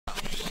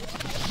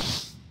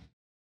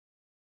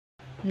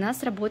У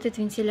нас работает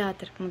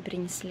вентилятор, мы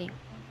принесли.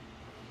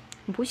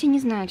 Буся не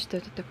знает, что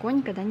это такое,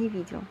 никогда не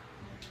видел.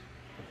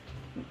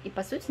 И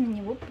по сути на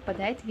него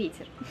попадает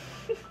ветер.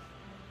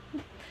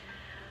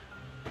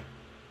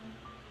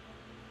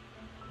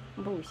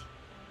 Бусь.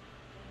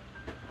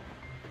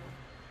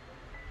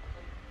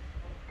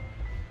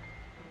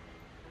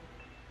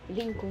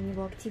 Ленька у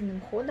него активным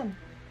ходом.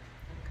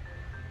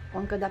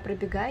 Он когда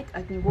пробегает,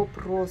 от него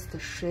просто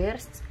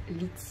шерсть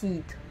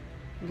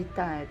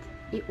летает.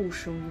 И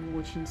уши у него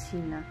очень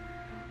сильно.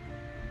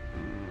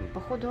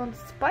 Походу он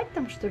спать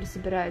там, что ли,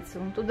 собирается.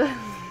 Он туда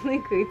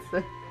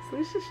ныкается.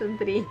 Слышишь,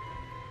 Андрей?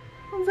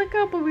 Он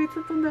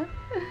закапывается туда.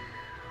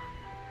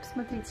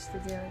 Посмотрите, что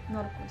делает.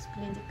 Норку с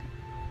пледиком.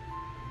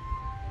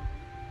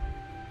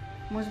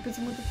 Может быть,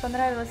 ему тут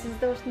понравилось из-за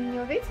того, что на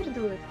него ветер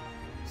дует?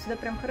 Сюда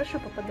прям хорошо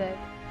попадает.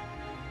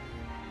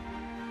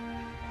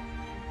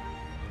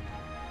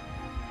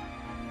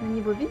 На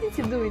него,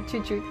 видите, дует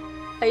чуть-чуть.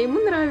 А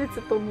ему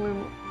нравится,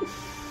 по-моему.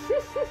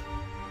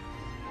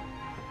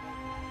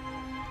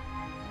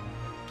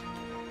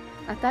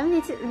 А там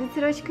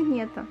ветерочка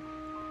нету.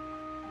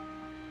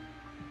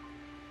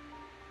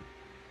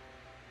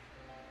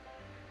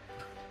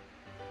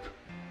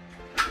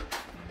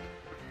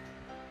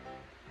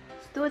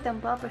 Что там,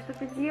 папа,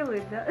 что-то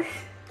делает, да?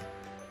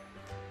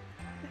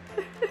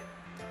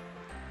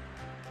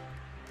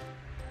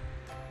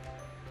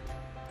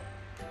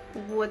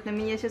 Вот, на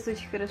меня сейчас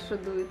очень хорошо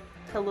дует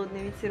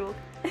холодный ветерок.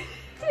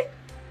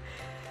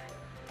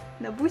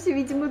 На Бусе,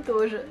 видимо,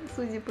 тоже,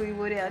 судя по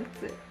его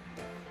реакции.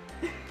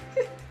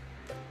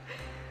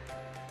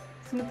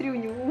 Смотри, у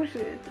него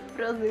уши в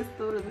разные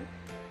стороны.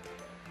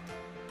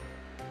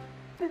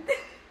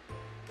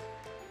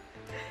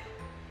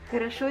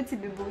 Хорошо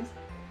тебе, Бусь.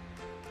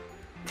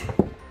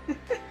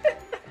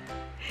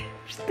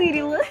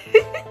 Штырила.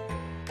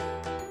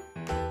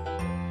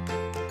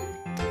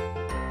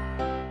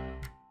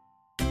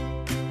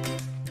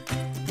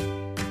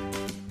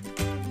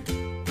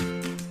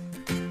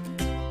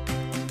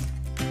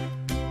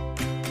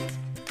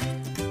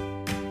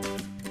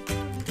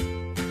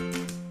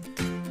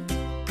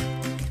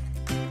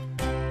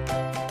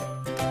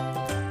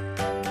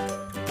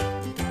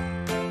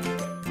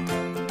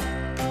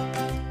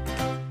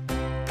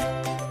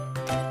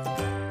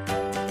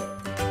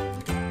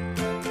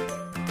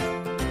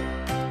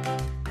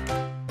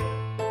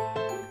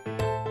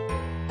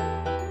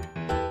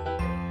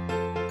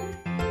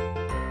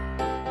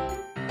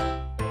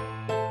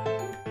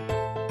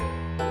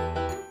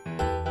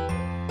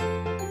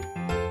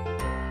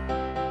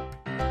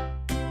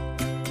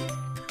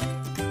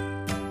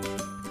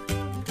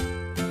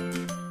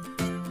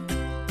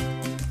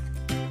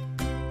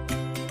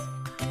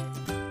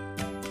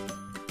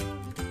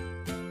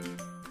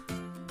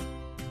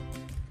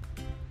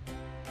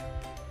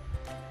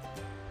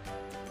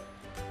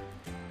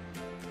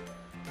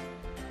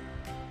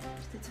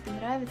 Тебе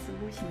нравится,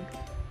 Бусенька?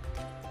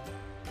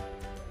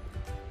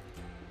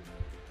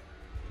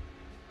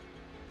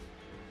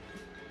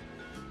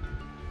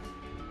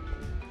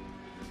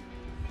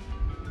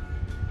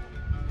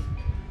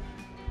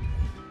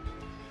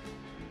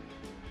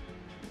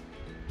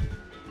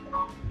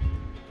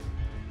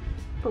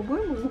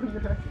 По-моему, ему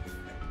нравится.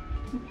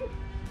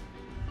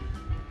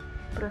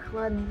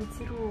 Прохладный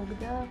ветерок,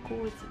 да,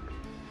 котик?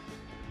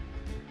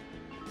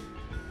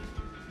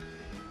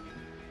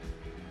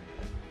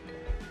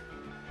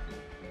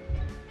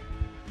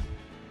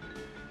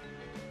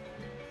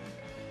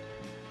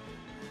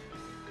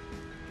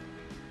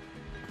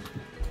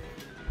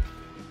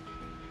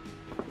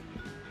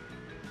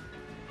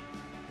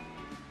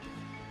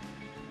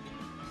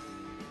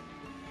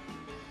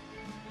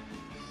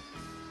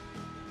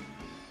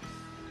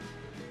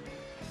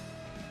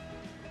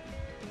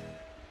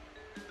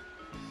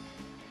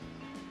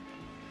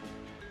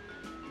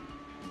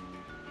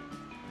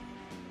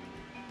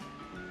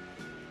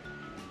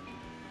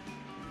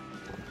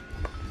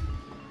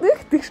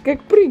 Эх ты ж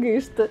как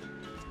прыгаешь-то.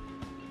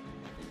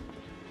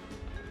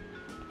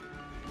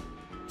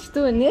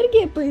 Что,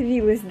 энергия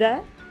появилась,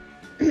 да?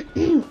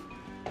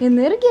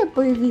 Энергия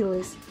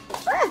появилась?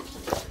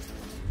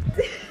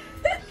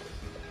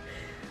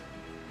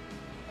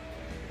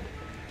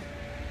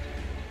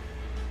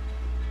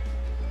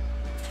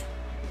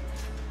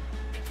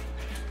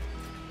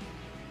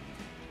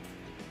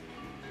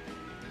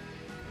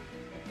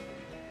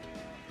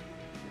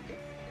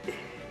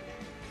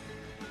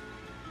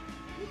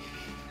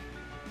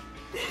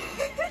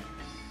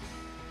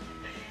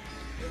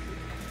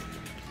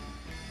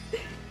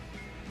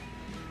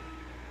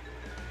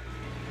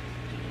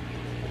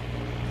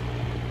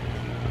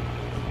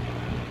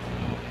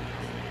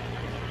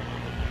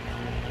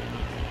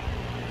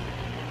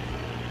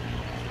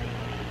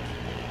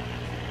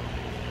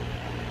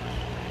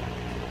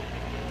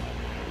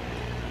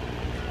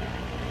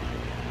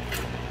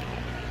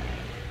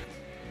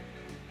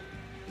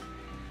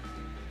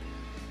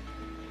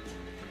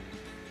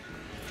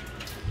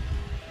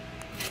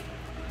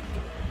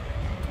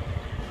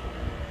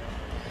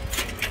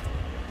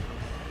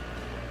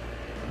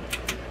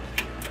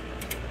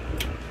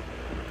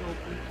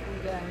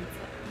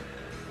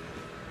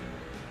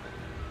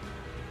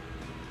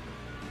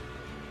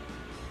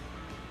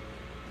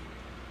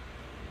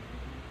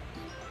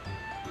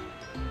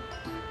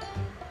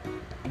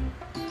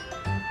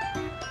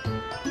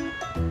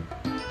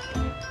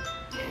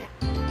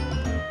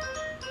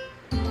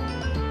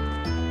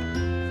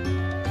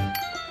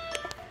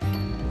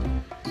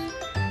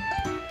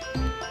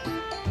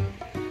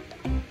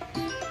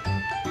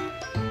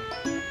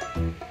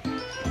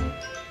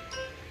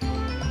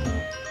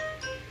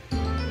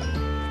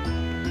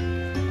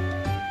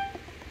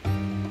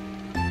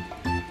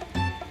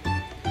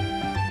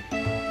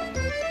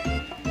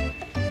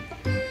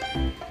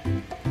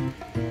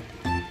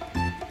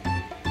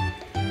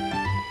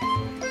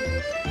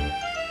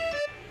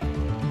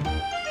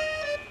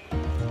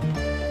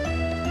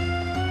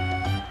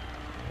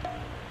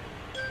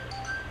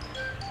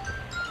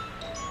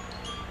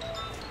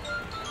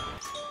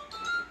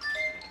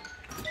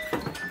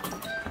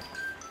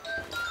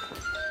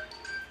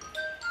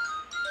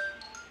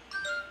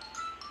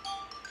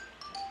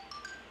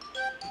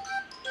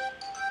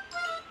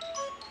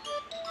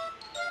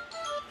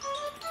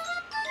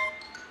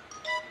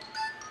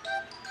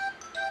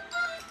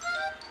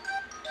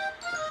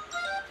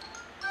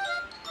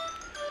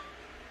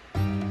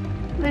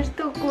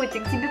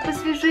 котик, тебе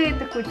посвежее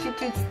такой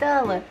чуть-чуть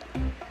стало.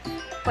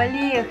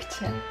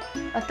 Полегче.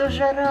 А то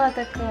жара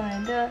такая,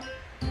 да?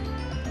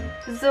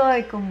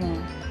 Зайка мой.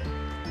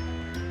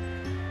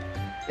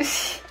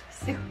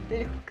 Все,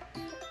 лег.